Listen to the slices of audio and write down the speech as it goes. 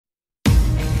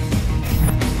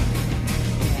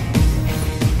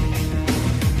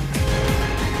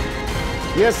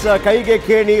S ಕೈಗೆ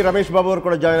ಖೇಣಿ ರಮೇಶ್ ಬಾಬು ಅವರು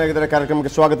ಕೂಡ ಜಾಯ್ನ್ ಆಗಿದ್ದಾರೆ.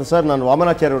 ಕಾರ್ಯಕ್ರಮಕ್ಕೆ ಸ್ವಾಗತ ಸರ್. ನಾನು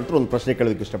ವಾಮನಾಚಾರ್ಯ ಅವ್ರ ಹತ್ರ ಒಂದು ಪ್ರಶ್ನೆ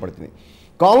ಕೇಳೋದಕ್ಕೆ ಇಷ್ಟಪಡ್ತೀನಿ.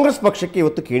 ಕಾಂಗ್ರೆಸ್ ಪಕ್ಷಕ್ಕೆ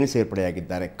ಇವತ್ತು ಖೇಣಿ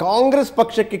ಸೇರ್ಪಡೆಯಾಗಿದ್ದಾರೆ. ಕಾಂಗ್ರೆಸ್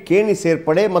ಪಕ್ಷಕ್ಕೆ ಖೇಣಿ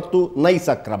ಸೇರ್ಪಡೆ ಮತ್ತು ನೈಸ್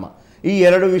ಅಕ್ರಮ ಈ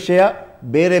ಎರಡು ವಿಷಯ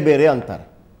ಬೇರೆ ಬೇರೆ ಅಂತಾರೆ.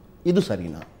 ಇದು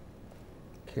ಸರಿನಾ?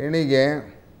 ಖೇಣಿಗೆ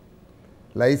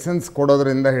ಲೈಸೆನ್ಸ್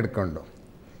ಕೊಡೋದ್ರಿಂದ ಹಿಡ್ಕೊಂಡು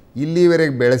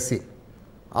ಇಲ್ಲಿವರೆಗೆ ಬೆಳೆಸಿ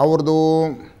ಅವ್ರದ್ದು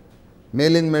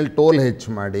ಮೇಲಿನ ಮೇಲೆ ಟೋಲ್ ಹೆಚ್ಚು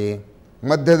ಮಾಡಿ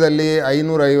ಮಧ್ಯದಲ್ಲಿ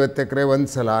 550 ಎಕರೆ ಒಂದು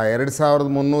ಸಲ,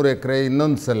 2300 ಎಕರೆ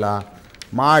ಇನ್ನೊಂದು ಸಲ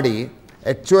ಮಾಡಿ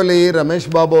ಆ್ಯಕ್ಚುಲಿ ರಮೇಶ್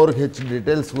ಬಾಬು ಅವ್ರಿಗೆ ಹೆಚ್ಚು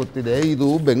ಡೀಟೇಲ್ಸ್ ಗೊತ್ತಿದೆ. ಇದು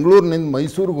ಬೆಂಗಳೂರಿನಿಂದ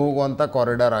ಮೈಸೂರಿಗೆ ಹೋಗುವಂಥ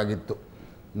ಕಾರಿಡಾರ್ ಆಗಿತ್ತು,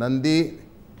 ನಂದಿ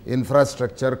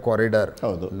ಇನ್ಫ್ರಾಸ್ಟ್ರಕ್ಚರ್ ಕಾರಿಡಾರ್,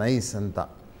 ಹೌದು, ನೈಸ್ ಅಂತ.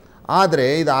 ಆದರೆ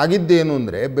ಇದಾಗಿದ್ದೇನು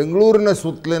ಅಂದರೆ ಬೆಂಗಳೂರಿನ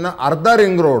ಸುತ್ತಲಿನ ಅರ್ಧ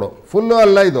ರಿಂಗ್ ರೋಡು ಫುಲ್ಲು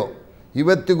ಅಲ್ಲ, ಇದು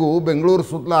ಇವತ್ತಿಗೂ ಬೆಂಗಳೂರು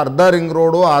ಸುತ್ತಲ ಅರ್ಧ ರಿಂಗ್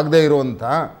ರೋಡು ಆಗದೇ ಇರುವಂಥ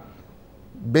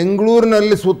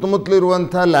ಬೆಂಗಳೂರಿನಲ್ಲಿ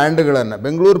ಸುತ್ತಮುತ್ತಲಿರುವಂಥ ಲ್ಯಾಂಡ್ಗಳನ್ನು,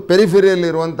 ಬೆಂಗಳೂರು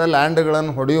ಪೆರಿಫೆರಿಯಲ್ಲಿರುವಂಥ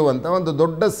ಲ್ಯಾಂಡ್ಗಳನ್ನು ಹೊಡೆಯುವಂಥ ಒಂದು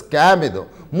ದೊಡ್ಡ ಸ್ಕ್ಯಾಮ್ ಇದು.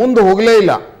 ಮುಂದೆ ಹೋಗಲೇ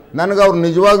ಇಲ್ಲ. ನನಗೆ ಅವ್ರು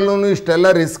ನಿಜವಾಗ್ಲೂ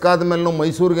ಇಷ್ಟೆಲ್ಲ ರಿಸ್ಕ್ ಆದಮೇಲೆ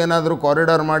ಮೈಸೂರಿಗೆ ಏನಾದರೂ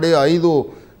ಕಾರಿಡಾರ್ ಮಾಡಿ 5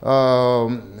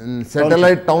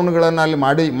 ಸ್ಯಾಟಲೈಟ್ ಟೌನ್ಗಳನ್ನು ಅಲ್ಲಿ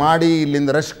ಮಾಡಿ ಇಲ್ಲಿಂದ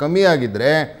ರಶ್ ಕಮ್ಮಿ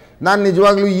ಆಗಿದ್ದರೆ ನಾನು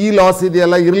ನಿಜವಾಗ್ಲೂ ಈ ಲಾಸ್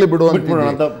ಇದೆಯಲ್ಲ ಇರಲಿ ಬಿಡು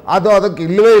ಅಂತ. ಅದಕ್ಕೆ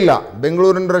ಇಲ್ಲವೇ ಇಲ್ಲ.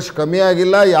 ಬೆಂಗಳೂರಿನ ರಶ್ ಕಮ್ಮಿ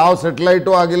ಆಗಿಲ್ಲ, ಯಾವ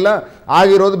ಸ್ಯಾಟಲೈಟು ಆಗಿಲ್ಲ.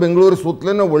 ಆಗಿರೋದು ಬೆಂಗಳೂರು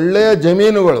ಸುತ್ತಲಿನ ಒಳ್ಳೆಯ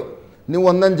ಜಮೀನುಗಳು. ನೀವು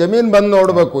ಒಂದೊಂದು ಜಮೀನು ಬಂದು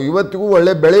ನೋಡಬೇಕು, ಇವತ್ತಿಗೂ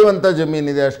ಒಳ್ಳೆ ಬೆಳೆಯುವಂಥ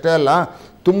ಜಮೀನಿದೆ. ಅಷ್ಟೇ ಅಲ್ಲ,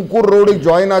 ತುಮಕೂರು ರೋಡಿಗೆ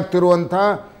ಜಾಯಿನ್ ಆಗ್ತಿರುವಂಥ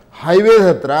ಹೈವೇ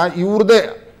ಹತ್ರ ಇವ್ರದೇ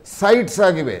ಸೈಟ್ಸ್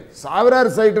ಆಗಿವೆ.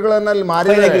 ಸಾವಿರಾರು ಸೈಟ್ಗಳನ್ನು ಅಲ್ಲಿ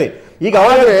ಮಾರಿದ್ದಾರೆ. ಈಗ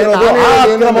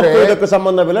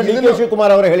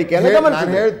ಶಿವಕುಮಾರ್ ಅವರ ಹೇಳಿಕೆ ನಾನು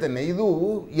ಹೇಳ್ತೇನೆ, ಇದು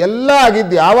ಎಲ್ಲ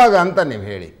ಆಗಿದ್ದು ಯಾವಾಗ ಅಂತ ನೀವು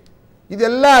ಹೇಳಿ.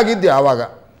 ಇದೆಲ್ಲ ಆಗಿದ್ದು ಯಾವಾಗ?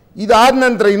 ಇದಾದ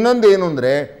ನಂತರ ಇನ್ನೊಂದು ಏನು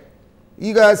ಅಂದರೆ,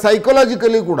 ಈಗ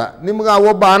ಸೈಕಾಲಜಿಕಲಿ ಕೂಡ ನಿಮ್ಗೆ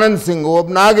ಒಬ್ಬ ಆನಂದ್ ಸಿಂಗ್, ಒಬ್ಬ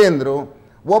ನಾಗೇಂದ್ರು,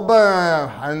 ಒಬ್ಬ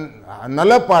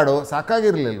ನಲಪಾಡು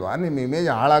ಸಾಕಾಗಿರ್ಲಿಲ್ವಾ ನಿಮ್ಮ ಇಮೇಜ್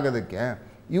ಹಾಳಾಗೋದಕ್ಕೆ?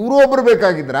 ಇವರು ಒಬ್ಬರು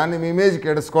ಬೇಕಾಗಿದ್ರ ನಿಮ್ಮ ಇಮೇಜ್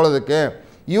ಕೆಡಿಸ್ಕೊಳ್ಳೋದಕ್ಕೆ?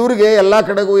 ಇವ್ರಿಗೆ ಎಲ್ಲ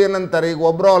ಕಡೆಗೂ ಏನಂತಾರೆ, ಈಗ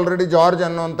ಒಬ್ಬರು ಆಲ್ರೆಡಿ ಜಾರ್ಜ್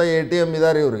ಅನ್ನೋಂಥ ATM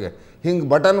ಇದ್ದಾರೆ ಇವ್ರಿಗೆ. ಹಿಂಗೆ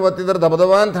ಬಟನ್ ಒತ್ತಿದ್ರೆ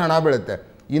ದಬದಬ ಅಂತ ಹಣ ಬೀಳುತ್ತೆ.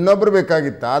 ಇನ್ನೊಬ್ರು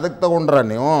ಬೇಕಾಗಿತ್ತ? ಅದಕ್ಕೆ ತಗೊಂಡ್ರ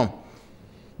ನೀವು?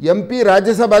 MP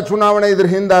ರಾಜ್ಯಸಭಾ ಚುನಾವಣೆ ಇದ್ರ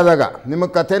ಹಿಂದಾದಾಗ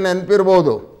ನಿಮಗೆ ಕಥೆ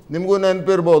ನೆನಪಿರ್ಬೋದು, ನಿಮಗೂ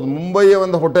ನೆನಪಿರ್ಬೋದು. ಮುಂಬೈಯ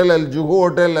ಒಂದು ಹೋಟೆಲಲ್ಲಿ, ಜುಹು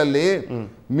ಹೋಟೆಲಲ್ಲಿ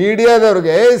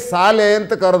ಮೀಡಿಯಾದವ್ರಿಗೆ ಸಾಲೆ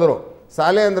ಅಂತ ಕರೆದ್ರು.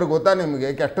 ಸಾಲೆ ಅಂದ್ರೆ ಗೊತ್ತಾ ನಿಮಗೆ?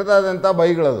 ಕೆಟ್ಟದಾದಂಥ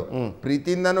ಬೈಗಳದು.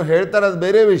 ಪ್ರೀತಿಯಿಂದನೂ ಹೇಳ್ತಾರೆ, ಅದು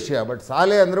ಬೇರೆ ವಿಷಯ. ಬಟ್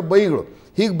ಸಾಲೆ ಅಂದರೆ ಬೈಗಳು.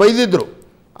 ಹೀಗೆ ಬೈದಿದ್ರು.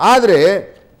 ಆದರೆ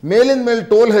ಮೇಲಿನ ಮೇಲೆ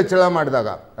ಟೋಲ್ ಹೆಚ್ಚಳ ಮಾಡಿದಾಗ,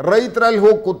 ರೈತರಲ್ಲಿ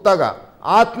ಹೋಗಿ ಕೂತಾಗ,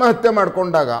 ಆತ್ಮಹತ್ಯೆ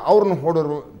ಮಾಡ್ಕೊಂಡಾಗ ಅವ್ರನ್ನ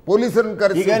ಹೊಡೆದ್ರು, ಪೊಲೀಸರನ್ನ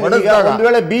ಕರೆಸಿ ಹೊಡೆದಾಗ, ಒಂದು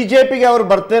ವೇಳೆ ಬಿಜೆಪಿಗೆ ಅವರು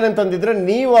ಬರ್ತೇನೆ ಅಂತಂದಿದ್ರೆ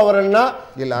ನೀವು ಅವರನ್ನ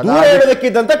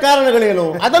ಹೇಳೋದಕ್ಕಿದ್ದಂಥ ಕಾರಣಗಳೇನು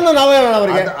ಅದನ್ನು ನಾವೇ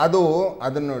ಅವರಿಗೆ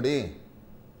ಅದನ್ನ ನೋಡಿ,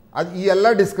 ಅದು ಈ ಎಲ್ಲ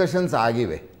ಡಿಸ್ಕಷನ್ಸ್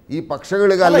ಆಗಿವೆ. ಈ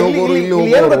ಪಕ್ಷಗಳಿಗೆ ಅಲ್ಲಿ ಹೋಗೋರು ಇಲ್ಲಿ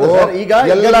ಹೋಗೋರು ಈಗ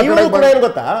ಏನು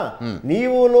ಗೊತ್ತಾ,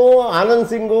 ನೀವು ಆನಂದ್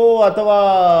ಸಿಂಗು ಅಥವಾ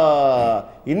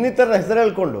ಇನ್ನಿತರ ಹೆಸರು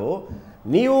ಹೇಳ್ಕೊಂಡು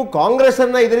ನೀವು ಕಾಂಗ್ರೆಸ್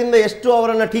ಅನ್ನ ಇದರಿಂದ ಎಷ್ಟು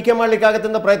ಅವರನ್ನ ಟೀಕೆ ಮಾಡ್ಲಿಕ್ಕಾಗತ್ತೆ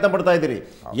ಅಂತ ಪ್ರಯತ್ನ ಪಡ್ತಾ ಇದ್ದೀರಿ.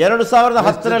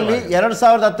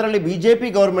 2010ರಲ್ಲಿ ಬಿಜೆಪಿ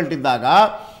ಗವರ್ಮೆಂಟ್ ಇದ್ದಾಗ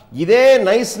ಇದೇ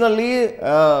ನೈಸ್ನಲ್ಲಿ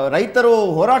ರೈತರು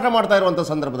ಹೋರಾಟ ಮಾಡ್ತಾ ಇರುವಂಥ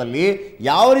ಸಂದರ್ಭದಲ್ಲಿ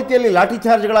ಯಾವ ರೀತಿಯಲ್ಲಿ ಲಾಠಿ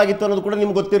ಚಾರ್ಜ್ಗಳಾಗಿತ್ತು ಅನ್ನೋದು ಕೂಡ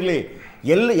ನಿಮ್ಗೆ ಗೊತ್ತಿರಲಿ.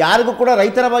 ಯಾರಿಗೂ ಕೂಡ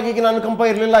ರೈತರ ಬಗ್ಗೆ ಅನುಕಂಪ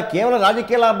ಇರಲಿಲ್ಲ. ಕೇವಲ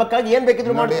ರಾಜಕೀಯ ಲಾಭಕ್ಕಾಗಿ ಏನ್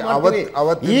ಬೇಕಿದ್ರು ಮಾಡಿ.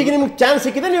 ಈಗ ನಿಮ್ಗೆ ಚಾನ್ಸ್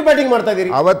ಸಿಕ್ಕಿದೆ, ನೀವು ಬ್ಯಾಟಿಂಗ್ ಮಾಡ್ತಾ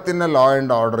ಇದ್ದೀರಿ. ಅವತ್ತಿನ ಲಾ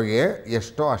ಆ್ಯಂಡ್ ಆರ್ಡರ್ಗೆ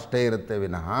ಎಷ್ಟೋ ಅಷ್ಟೇ ಇರುತ್ತೆ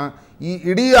ವಿನಃ ಈ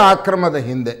ಇಡೀ ಆಕ್ರಮದ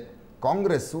ಹಿಂದೆ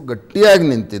ಕಾಂಗ್ರೆಸ್ಸು ಗಟ್ಟಿಯಾಗಿ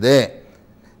ನಿಂತಿದೆ.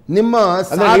 ನಿಮ್ಮ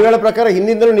ಹೇಳೋ ಪ್ರಕಾರ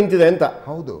ಹಿಂದಿಂದಲೂ ನಿಂತಿದೆ ಅಂತ.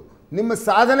 ಹೌದು. ನಿಮ್ಮ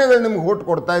ಸಾಧನೆಗಳು ನಿಮ್ಗೆ ಓಟ್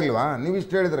ಕೊಡ್ತಾ ಇಲ್ವಾ? ನೀವು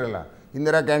ಇಷ್ಟು ಹೇಳಿದ್ರಲ್ಲ,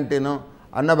 ಇಂದಿರಾ ಕ್ಯಾಂಟೀನು,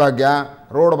 ಅನ್ನಭಾಗ್ಯ,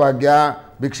 ರೋಡ್ ಭಾಗ್ಯ,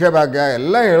 ಭಿಕ್ಷೆ ಭಾಗ್ಯ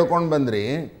ಎಲ್ಲ ಹೇಳ್ಕೊಂಡು ಬಂದ್ರಿ.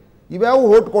 ಇವ್ಯಾವ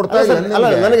ಓಟ್ ಕೊಡ್ತಾ ಇಲ್ಲ?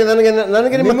 ನನಗೆ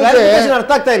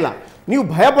ಅರ್ಥ ಆಗ್ತಾ ಇಲ್ಲ. ನೀವು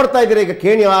ಭಯ ಪಡ್ತಾ ಇದ್ದೀರಿ. ಈಗ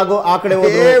ಖೇಣಿ ಆ ಕಡೆ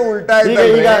ಉಲ್ಟಾ,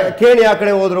 ಈಗ ಖೇಣಿ ಆ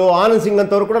ಕಡೆ ಹೋದ್ರು, ಆನಂದ್ ಸಿಂಗ್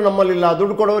ಅಂತವ್ರು ಕೂಡ ನಮ್ಮಲ್ಲಿಲ್ಲ,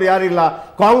 ದುಡ್ಡು ಕೊಡೋರು ಯಾರಿಲ್ಲ,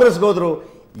 ಕಾಂಗ್ರೆಸ್ಗೆ ಹೋದ್ರು.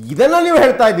 ಇದನ್ನ ನೀವು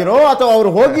ಹೇಳ್ತಾ ಇದ್ದೀರೋ ಅಥವಾ ಅವ್ರು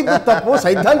ಹೋಗಿದ್ದು ತಪ್ಪು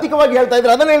ಸೈದ್ಧಾಂತಿಕವಾಗಿ ಹೇಳ್ತಾ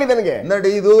ಇದ್ರು? ಅದನ್ನ ಹೇಳಿ ನನಗೆ. ನೋಡಿ,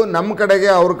 ಇದು ನಮ್ಮ ಕಡೆಗೆ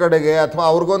ಅವ್ರ ಕಡೆಗೆ ಅಥವಾ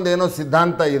ಅವ್ರಿಗೊಂದೇನೋ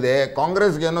ಸಿದ್ಧಾಂತ ಇದೆ,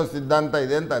 ಕಾಂಗ್ರೆಸ್ಗೆ ಏನೋ ಸಿದ್ಧಾಂತ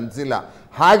ಇದೆ ಅಂತ ಅನ್ಸಿಲ್ಲ.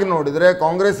 ಹಾಗೆ ನೋಡಿದ್ರೆ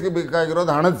ಕಾಂಗ್ರೆಸ್ಗೆ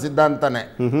ಬೇಕಾಗಿರೋದು ಹಣದ ಸಿದ್ಧಾಂತನೇ.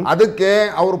 ಅದಕ್ಕೆ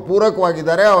ಅವರು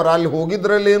ಪೂರಕವಾಗಿದ್ದಾರೆ. ಅವ್ರು ಅಲ್ಲಿ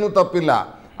ಹೋಗಿದ್ರಲ್ಲಿ ಏನೂ ತಪ್ಪಿಲ್ಲ.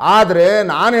 ಆದರೆ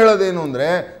ನಾನು ಹೇಳೋದೇನು ಅಂದರೆ,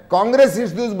 ಕಾಂಗ್ರೆಸ್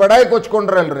ಇಷ್ಟು ದಿವಸ ಬಡಾಯಿ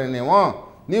ಕೊಚ್ಕೊಂಡ್ರಲ್ರಿ ನೀವು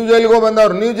ಜೈಲಿಗೋ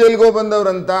ಬಂದವ್ರು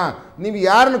ಅಂತ ನೀವು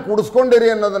ಯಾರನ್ನ ಕುಡಿಸ್ಕೊಂಡಿರಿ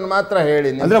ಅನ್ನೋದನ್ನ ಮಾತ್ರ ಹೇಳಿ.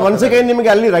 ಅಂದ್ರೆ ಒಂದ್ಸಗೆ ನಿಮಗೆ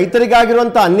ಅಲ್ಲಿ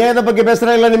ರೈತರಿಗಾಗಿರುವಂತ ಅನ್ಯಾಯದ ಬಗ್ಗೆ ಬೇಸರ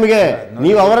ಇಲ್ಲ ನಿಮಗೆ?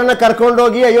 ನೀವು ಅವರನ್ನ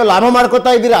ಕರ್ಕೊಂಡೋಗಿ ಅಯ್ಯೋ ಲಾಭ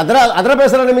ಮಾಡ್ಕೋತಾ ಇದ್ದೀರಿ, ಅದರ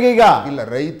ಬೇಸರ ನಿಮಗೆ ಈಗ ಇಲ್ಲ?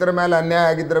 ರೈತರ ಮೇಲೆ ಅನ್ಯಾಯ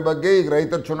ಆಗಿದ್ರ ಬಗ್ಗೆ ಈಗ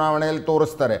ರೈತರ ಚುನಾವಣೆಯಲ್ಲಿ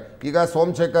ತೋರಿಸ್ತಾರೆ. ಈಗ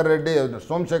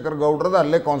ಸೋಮಶೇಖರ್ ಗೌಡ್ರದ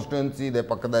ಅಲ್ಲೇ ಕಾನ್ಸ್ಟಿಟ್ಯೂನ್ಸಿ ಇದೆ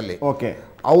ಪಕ್ಕದಲ್ಲಿ. ಓಕೆ,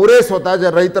 ಅವರೇ ಸ್ವತಃ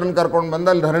ರೈತರನ್ನ ಕರ್ಕೊಂಡು ಬಂದು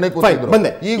ಅಲ್ಲಿ ಧರಣಿ ಕೂತಿದ್ರು.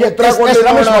 ಈಗ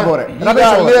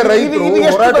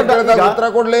ಉತ್ತರ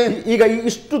ಕೊಡ್ಲಿ. ಈಗ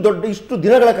ಇಷ್ಟು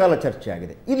ದಿನಗಳ ಕಾಲ ಚರ್ಚೆ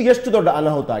ಆಗಿದೆ. ಇದು ಎಷ್ಟು ದೊಡ್ಡ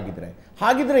ಅನಾಹುತ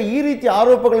ಹಾಗಿದ್ರೆ ಈ ರೀತಿ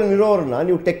ಆರೋಪಗಳನ್ನು ಇರೋರನ್ನ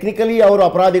ನೀವು ಟೆಕ್ನಿಕಲಿ ಅವರು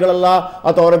ಅಪರಾಧಿಗಳಲ್ಲ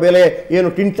ಅಥವಾ ಅವರ ಮೇಲೆ ಏನು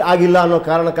ಟಿಂಟ್ ಆಗಿಲ್ಲ ಅನ್ನೋ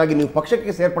ಕಾರಣಕ್ಕಾಗಿ ನೀವು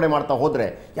ಪಕ್ಷಕ್ಕೆ ಸೇರ್ಪಡೆ ಮಾಡ್ತಾ ಹೋದ್ರೆ,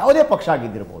 ಯಾವುದೇ ಪಕ್ಷ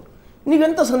ಆಗಿದ್ದಿರಬಹುದು,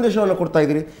 ನೀವೆಂತ ಸಂದೇಶವನ್ನು ಕೊಡ್ತಾ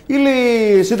ಇದ್ದೀರಿ? ಇಲ್ಲಿ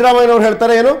ಸಿದ್ದರಾಮಯ್ಯನವರು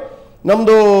ಹೇಳ್ತಾರೆ ಏನು,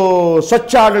 ನಮ್ಮದು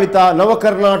ಸ್ವಚ್ಛ ಆಡಳಿತ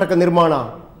ನವಕರ್ನಾಟಕ ನಿರ್ಮಾಣ,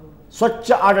 ಸ್ವಚ್ಛ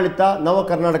ಆಡಳಿತ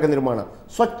ನವಕರ್ನಾಟಕ ನಿರ್ಮಾಣ.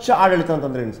 ಸ್ವಚ್ಛ ಆಡಳಿತ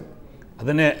ಅಂತಂದ್ರೆ ಏನು ಸರ್?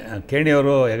 ಅದನ್ನೇ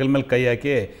ಖೇಣಿಯವರು ಹೆಗಲ ಮೇಲೆ ಕೈ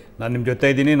ಹಾಕಿ ನಾನು ನಿಮ್ಮ ಜೊತೆ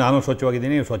ಇದ್ದೀನಿ, ನಾನು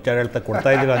ಸ್ವಚ್ಛವಾಗಿದ್ದೀನಿ, ನೀವು ಸ್ವಚ್ಛ ಆಡಳಿತ ಕೊಡ್ತಾ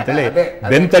ಇದ್ದೀರಾ ಅಂತೇಳಿ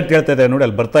ಬೆಂತಟ್ಟಿ ಹೇಳ್ತಾ ಇದ್ದಾರೆ ನೋಡಿ,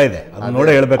 ಅಲ್ಲಿ ಬರ್ತಾ ಇದೆ, ಅದನ್ನ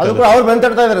ನೋಡೇ ಹೇಳ್ಬೇಕು. ಅವ್ರು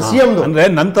ಬೆಂತಟ್ತಾ ಇದ್ದಾರೆ ಸಿಎಂ ಅಂದ್ರೆ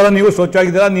ನಂತರ ನೀವು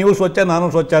ಸ್ವಚ್ಛವಾಗಿದ್ದೀರಾ, ನೀವು ಸ್ವಚ್ಛ ನಾನು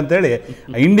ಸ್ವಚ್ಛ ಅಂತೇಳಿ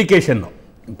ಇಂಡಿಕೇಶನ್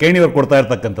ಖೇಣಿಯವ್ರು ಕೊಡ್ತಾ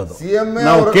ಇರ್ತಕ್ಕಂಥದ್ದು.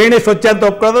 ನಾವು ಖೇಣಿ ಸ್ವಚ್ಛ ಅಂತ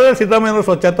ಒಪ್ಕೊಳ್ಳೋದ್ರೆ ಸಿದ್ದರಾಮಯ್ಯವರು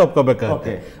ಸ್ವಚ್ಛ ಅಂತ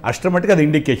ಒಪ್ಕೋಬೇಕಾಗುತ್ತೆ. ಅಷ್ಟರ ಮಟ್ಟಿಗೆ ಅದು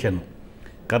ಇಂಡಿಕೇಶನ್.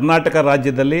 ಕರ್ನಾಟಕ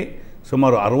ರಾಜ್ಯದಲ್ಲಿ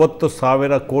ಸುಮಾರು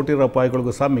 60,000 ಕೋಟಿ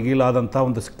ರೂಪಾಯಿಗಳಿಗೂ ಸಹ ಮಿಗಿಲಾದಂಥ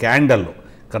ಒಂದು ಸ್ಕ್ಯಾಂಡಲ್ಲು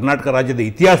ಕರ್ನಾಟಕ ರಾಜ್ಯದ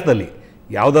ಇತಿಹಾಸದಲ್ಲಿ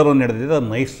ಯಾವುದಾದ್ರು ನಡೆದಿದೆ, ಅದು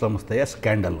ನೈಸ್ ಸಂಸ್ಥೆಯ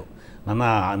ಸ್ಕ್ಯಾಂಡಲ್ಲು.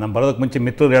 ನಮ್ಮ ಬರೋದಕ್ಕೆ ಮುಂಚೆ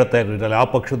ಮಿತ್ರರು ಹೇಳ್ತಾ ಇದ್ರು ಇದರಲ್ಲಿ ಯಾವ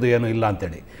ಪಕ್ಷದ್ದು ಏನೂ ಇಲ್ಲ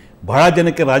ಅಂತೇಳಿ. ಬಹಳ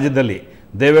ಜನಕ್ಕೆ ರಾಜ್ಯದಲ್ಲಿ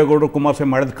ದೇವೇಗೌಡರು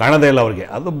ಕುಮಾರಸ್ವಾಮಿ ಮಾಡೋದು ಕಾಣೋದೇ ಇಲ್ಲ ಅವರಿಗೆ.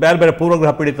 ಅದು ಬೇರೆ ಬೇರೆ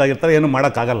ಪೂರ್ವಗ್ರಹ ಪೀಡಿತಾಗಿರ್ತಾರೆ, ಏನೂ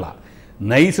ಮಾಡೋಕ್ಕಾಗಲ್ಲ.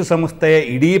 ನೈಸ್ ಸಂಸ್ಥೆಯ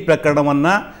ಇಡೀ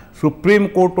ಪ್ರಕರಣವನ್ನು ಸುಪ್ರೀಂ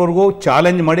ಕೋರ್ಟ್ವರೆಗೂ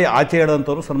ಚಾಲೆಂಜ್ ಮಾಡಿ ಆಚೆ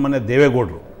ಹೇಳೋಂಥವ್ರು ಸನ್ಮಾನ್ಯ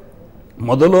ದೇವೇಗೌಡರು.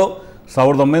 ಮೊದಲು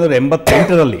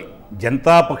 1988ರಲ್ಲಿ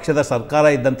ಜನತಾ ಪಕ್ಷದ ಸರ್ಕಾರ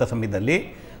ಇದ್ದಂಥ ಸಮಯದಲ್ಲಿ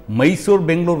ಮೈಸೂರು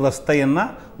ಬೆಂಗಳೂರು ರಸ್ತೆಯನ್ನು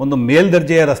ಒಂದು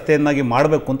ಮೇಲ್ದರ್ಜೆಯ ರಸ್ತೆಯನ್ನಾಗಿ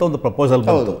ಮಾಡಬೇಕು ಅಂತ ಒಂದು ಪ್ರಪೋಸಲ್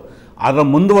ಬಂತು. ಅದರ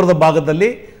ಮುಂದುವರೆದ ಭಾಗದಲ್ಲಿ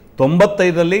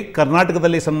 95ರಲ್ಲಿ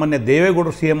ಕರ್ನಾಟಕದಲ್ಲಿ ಸನ್ಮಾನ್ಯ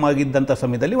ದೇವೇಗೌಡರು ಸಿ ಎಂ ಆಗಿದ್ದಂಥ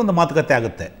ಸಮಯದಲ್ಲಿ ಒಂದು ಮಾತುಕತೆ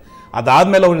ಆಗುತ್ತೆ.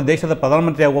 ಅದಾದಮೇಲೆ ಅವರು ದೇಶದ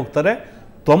ಪ್ರಧಾನಮಂತ್ರಿಯಾಗಿ ಹೋಗ್ತಾರೆ.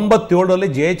 97ರಲ್ಲಿ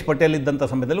JH ಪಟೇಲ್ ಇದ್ದಂಥ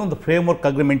ಸಮಯದಲ್ಲಿ ಒಂದು ಫ್ರೇಮ್ವರ್ಕ್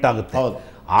ಅಗ್ರಿಮೆಂಟ್ ಆಗುತ್ತೆ.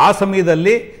 ಆ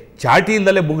ಸಮಯದಲ್ಲಿ ಚಾಟಿ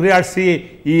ಇಲ್ಲದೆ ಬುಗ್ರಿ ಆಡಿಸಿ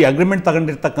ಈ ಅಗ್ರಿಮೆಂಟ್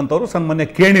ತಗೊಂಡಿರ್ತಕ್ಕಂಥವ್ರು ಸನ್ಮಾನ್ಯ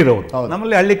ಖೇಣಿರವರು.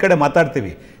 ನಮ್ಮಲ್ಲಿ ಹಳ್ಳಿ ಕಡೆ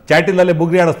ಮಾತಾಡ್ತೀವಿ, ಚಾಟಿಲಲ್ಲೇ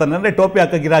ಬುಗ್ರಿ ಆಡಿಸ್ತಾನೆ ಅಂದ್ರೆ ಟೋಪಿ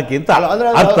ಹಾಕ ಗಿರಾಕಿ ಅಂತ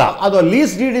ಅರ್ಥ. ಅದು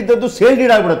ಲೀಸ್ ಡೀಡ್ ಇದ್ದದ್ದು ಸೇಲ್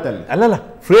ಡೀಡ್ ಆಗ್ಬಿಡುತ್ತೆ. ಅಲ್ಲಲ್ಲ,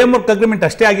 ಫ್ರೇಮ್ವರ್ಕ್ ಅಗ್ರಿಮೆಂಟ್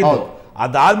ಅಷ್ಟೇ ಆಗಿದ್ದು.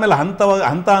 ಅದಾದ್ಮೇಲೆ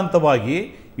ಹಂತ ಹಂತವಾಗಿ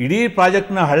ಇಡೀ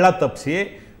ಪ್ರಾಜೆಕ್ಟ್ನ ಹಳ್ಳ ತಪ್ಪಿಸಿ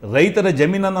ರೈತರ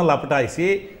ಜಮೀನನ್ನು ಲಪಟಾಯಿಸಿ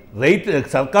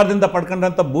ಸರ್ಕಾರದಿಂದ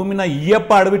ಪಡ್ಕೊಂಡಂತ ಭೂಮಿನ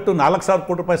ಈಯಪ್ಪ ಅಡವಿಟ್ಟು 4,000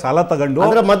 ಕೋಟಿ ರೂಪಾಯಿ ಸಾಲ ತಗೊಂಡು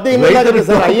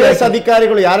IAS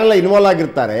ಅಧಿಕಾರಿಗಳು ಯಾರೆಲ್ಲ ಇನ್ವಾಲ್ವ್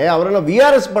ಆಗಿರ್ತಾರೆ ಅವರೆಲ್ಲ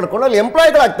VRS ಪಡ್ಕೊಂಡು ಅಲ್ಲಿ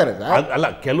ಎಂಪ್ಲಾಯ್ಗಳಾಗ್ತಾರೆ. ಅಲ್ಲ,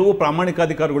 ಕೆಲವು ಪ್ರಾಮಾಣಿಕ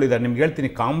ಅಧಿಕಾರಿಗಳು ಇದ್ದಾರೆ. ನಿಮ್ಗೆ ಹೇಳ್ತೀನಿ,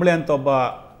 ಕಾಂಬ್ಳೆ ಅಂತ ಒಬ್ಬ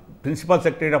principal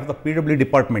secretary of the PW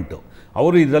department,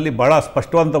 ಅವರು ಇದರಲ್ಲಿ ಭಾಳ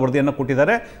ಸ್ಪಷ್ಟವಾದಂಥ ವರದಿಯನ್ನು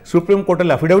ಕೊಟ್ಟಿದ್ದಾರೆ. ಸುಪ್ರೀಂ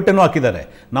ಕೋರ್ಟಲ್ಲಿ ಅಫಿಡವಿಟನ್ನು ಹಾಕಿದ್ದಾರೆ.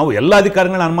 ನಾವು ಎಲ್ಲ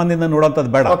ಅಧಿಕಾರಿಗಳನ್ನ ಅನುಮಾನದಿಂದ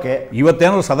ನೋಡೋಂಥದ್ದು ಬೇಡ.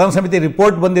 ಇವತ್ತೇನಾದ್ರು ಸದನ ಸಮಿತಿ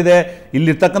ರಿಪೋರ್ಟ್ ಬಂದಿದೆ,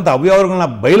 ಇಲ್ಲಿರ್ತಕ್ಕಂಥ ಅವ್ಯವಹಾರಗಳನ್ನ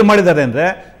ಬಯಲು ಮಾಡಿದ್ದಾರೆ ಅಂದರೆ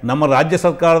ನಮ್ಮ ರಾಜ್ಯ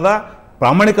ಸರ್ಕಾರದ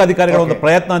ಪ್ರಾಮಾಣಿಕ ಅಧಿಕಾರಿಗಳ ಒಂದು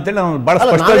ಪ್ರಯತ್ನ ಅಂತೇಳಿ ನಾನು ಬಹಳ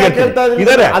ಸ್ಪಷ್ಟವಾಗಿ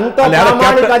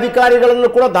ಅಧಿಕಾರಿಗಳನ್ನು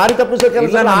ಕೂಡ ದಾರಿ ತಪ್ಪಿಸೋ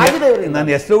ಕೆಲಸ ಆಗಿದೆ. ನಾನು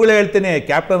ಹೆಸರುಗಳೇ ಹೇಳ್ತೀನಿ.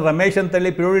 ಕ್ಯಾಪ್ಟನ್ ರಮೇಶ್ ಅಂತೇಳಿ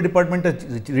PW department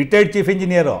retired chief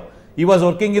engineer. He was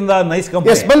working in the nice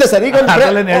company. Yes, ಬನ್ನಿ ಸರ್. ಈಗ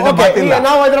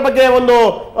ನಾವು ಅದರ ಬಗ್ಗೆ ಒಂದು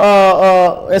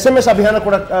SMS ಅಭಿಯಾನ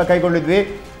ಕೂಡ ಕೈಗೊಂಡಿದ್ವಿ.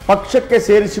 ಪಕ್ಷಕ್ಕೆ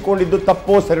ಸೇರಿಸಿಕೊಂಡಿದ್ದು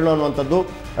ತಪ್ಪೋ ಸರಿನೋ ಅನ್ನುವಂಥದ್ದು.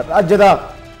 ರಾಜ್ಯದ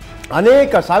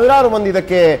ಅನೇಕ ಸಾವಿರಾರು ಮಂದಿ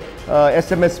ಇದಕ್ಕೆ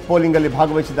SMS ಪೋಲಿಂಗಲ್ಲಿ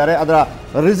ಭಾಗವಹಿಸಿದ್ದಾರೆ. ಅದರ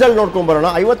ರಿಸಲ್ಟ್ ನೋಡ್ಕೊಂಡು ಬರೋಣ.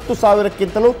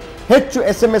 50,000ಕ್ಕಿಂತಲೂ ಹೆಚ್ಚು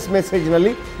SMS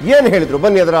ಮೆಸೇಜ್ನಲ್ಲಿ ಏನು ಹೇಳಿದರು,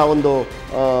 ಬನ್ನಿ ಅದರ ಒಂದು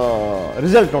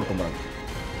ರಿಸಲ್ಟ್ ನೋಡ್ಕೊಂಡು ಬರೋಣ.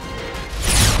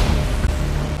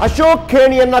 ಅಶೋಕ್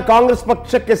ಖೇಣಿಯನ್ನ ಕಾಂಗ್ರೆಸ್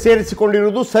ಪಕ್ಷಕ್ಕೆ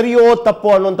ಸೇರಿಸಿಕೊಂಡಿರುವುದು ಸರಿಯೋ ತಪ್ಪೋ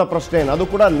ಅನ್ನುವಂಥ ಪ್ರಶ್ನೆಯನ್ನು, ಅದು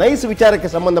ಕೂಡ ನೈಸ್ ವಿಚಾರಕ್ಕೆ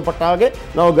ಸಂಬಂಧಪಟ್ಟ ಹಾಗೆ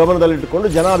ನಾವು ಗಮನದಲ್ಲಿಟ್ಟುಕೊಂಡು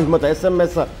ಜನಾಭಿಮತ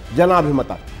SMS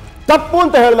ಜನಾಭಿಮತ ತಪ್ಪು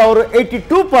ಅಂತ ಹೇಳಿದವರು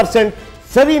 82%,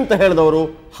 ಸರಿ ಅಂತ ಹೇಳಿದವರು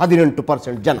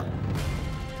 18% ಜನ.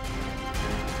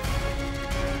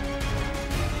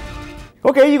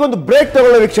 ಓಕೆ, ಈಗೊಂದು ಬ್ರೇಕ್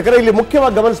ತಗೊಳ್ಳೋ ವೀಕ್ಷಕರೇ, ಇಲ್ಲಿ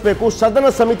ಮುಖ್ಯವಾಗಿ ಗಮನಿಸಬೇಕು, ಸದನ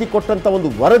ಸಮಿತಿ ಕೊಟ್ಟಂತ ಒಂದು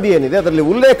ವರದಿ ಏನಿದೆ ಅದರಲ್ಲಿ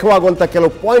ಉಲ್ಲೇಖವಾಗುವಂಥ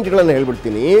ಕೆಲವು ಪಾಯಿಂಟ್ಗಳನ್ನು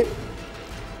ಹೇಳ್ಬಿಡ್ತೀನಿ.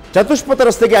 ಚತುಷ್ಪಥ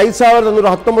ರಸ್ತೆಗೆ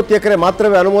 5,119 ಎಕರೆ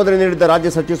ಮಾತ್ರವೇ ಅನುಮೋದನೆ ನೀಡಿದ್ದ ರಾಜ್ಯ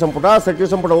ಸಚಿವ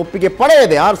ಸಂಪುಟ ಒಪ್ಪಿಗೆ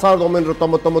ಪಡೆಯದೆ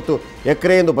 6,999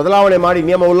 ಎಕರೆ ಎಂದು ಬದಲಾವಣೆ ಮಾಡಿ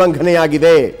ನಿಯಮ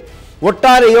ಉಲ್ಲಂಘನೆಯಾಗಿದೆ.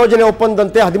 ಒಟ್ಟಾರೆ ಯೋಜನೆ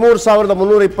ಒಪ್ಪಂದಂತೆ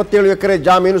 13,327 ಎಕರೆ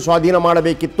ಜಮೀನು ಸ್ವಾಧೀನ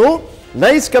ಮಾಡಬೇಕಿತ್ತು.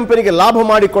 ನೈಸ್ ಕಂಪನಿಗೆ ಲಾಭ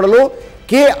ಮಾಡಿಕೊಡಲು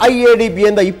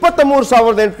KIADBಯಿಂದ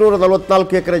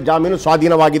 23,844 ಎಕರೆ ಜಮೀನು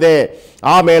ಸ್ವಾಧೀನವಾಗಿದೆ.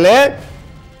 ಆಮೇಲೆ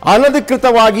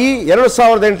ಅನಧಿಕೃತವಾಗಿ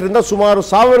 2008ರಿಂದ ಸುಮಾರು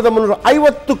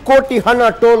 1,350 ಕೋಟಿ ಹಣ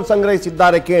ಟೋಲ್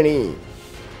ಸಂಗ್ರಹಿಸಿದ್ದಾರೆ ಖೇಣಿ.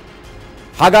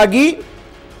 ಹಾಗಾಗಿ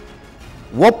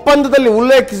ಒಪ್ಪಂದದಲ್ಲಿ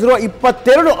ಉಲ್ಲೇಖಿಸಿರುವ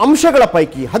 22 ಅಂಶಗಳ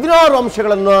ಪೈಕಿ 16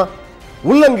 ಅಂಶಗಳನ್ನು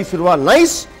ಉಲ್ಲಂಘಿಸಿರುವ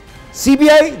ನೈಸ್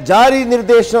CBI, ಜಾರಿ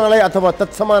ನಿರ್ದೇಶನಾಲಯ ಅಥವಾ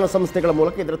ತತ್ಸಮಾನ ಸಂಸ್ಥೆಗಳ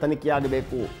ಮೂಲಕ ಇದರ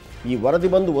ತನಿಖೆಯಾಗಬೇಕು. ಈ ವರದಿ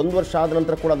ಬಂದು 1 ವರ್ಷ ಆದ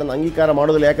ನಂತರ ಕೂಡ ಅದನ್ನು ಅಂಗೀಕಾರ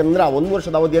ಮಾಡೋದಿಲ್ಲ. ಯಾಕಂದರೆ ಆ 1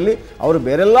 ವರ್ಷದ ಅವಧಿಯಲ್ಲಿ ಅವರು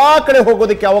ಬೇರೆಲ್ಲ ಕಡೆ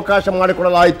ಹೋಗೋದಕ್ಕೆ ಅವಕಾಶ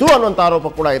ಮಾಡಿಕೊಡಲಾಯಿತು ಅನ್ನುವಂಥ ಆರೋಪ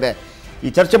ಕೂಡ ಇದೆ. ಈ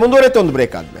ಚರ್ಚೆ ಮುಂದುವರಿಯುತ್ತೆ ಒಂದು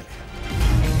ಬ್ರೇಕ್ ಆದಮೇಲೆ.